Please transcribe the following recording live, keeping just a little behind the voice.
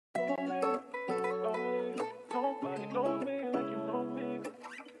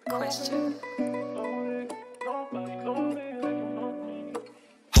Question.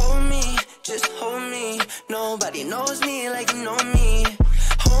 Hold me, just hold me. Nobody knows me like you know me.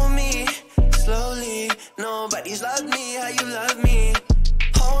 Hold me, slowly. Nobody's loved me how you love me.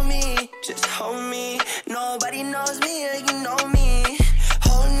 Hold me, just hold me. Nobody knows me like you know me.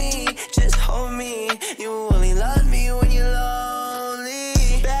 Hold me, just hold me. You only love me when you're lonely.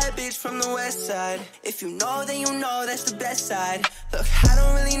 Bad bitch from the west side. If you know, then you know that's the best side. Look, I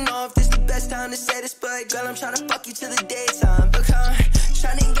don't really know if this the best time to say this, but girl, I'm tryna fuck you till the daytime. Look, I'm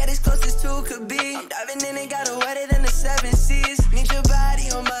tryna get as close as two could be. I'm diving in and got it wetter than the 7 seas. Need your body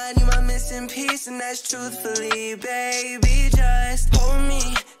on mine, you my missing piece, and that's truthfully, baby. Just hold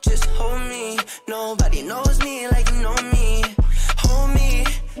me, just hold me. Nobody knows me like you know me. Hold me,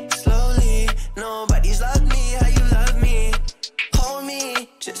 slowly. Nobody's loved me how you love me. Hold me,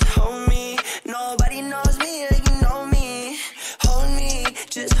 just hold me. Nobody knows me like you know me. Hold me,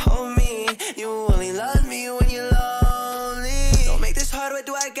 just hold me. You only love me when you're lonely. Don't make this hard, what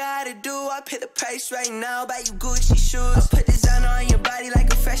do I gotta do? I'll pay the price right now, buy you Gucci shoes. I'll put designer on your body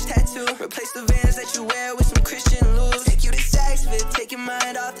like a fresh tattoo. Replace the Vans that you wear with some Christian Louis. Take you to Saks, take your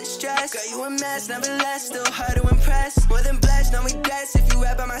mind off the stress. Girl, you a mess, nevertheless, still hard to impress. More than blessed, no regrets if you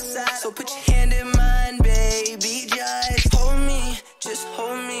rap by my side. So put your hand in mine, baby, just hold me, just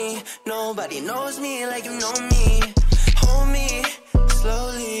hold me. Nobody knows me like you know me. Hold me,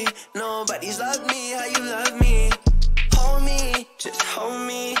 slowly. Nobody's loved me how you love me. Hold me, just hold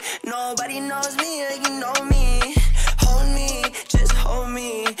me. Nobody knows me like you know me. Hold me, just hold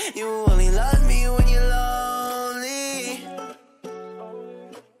me. You only love me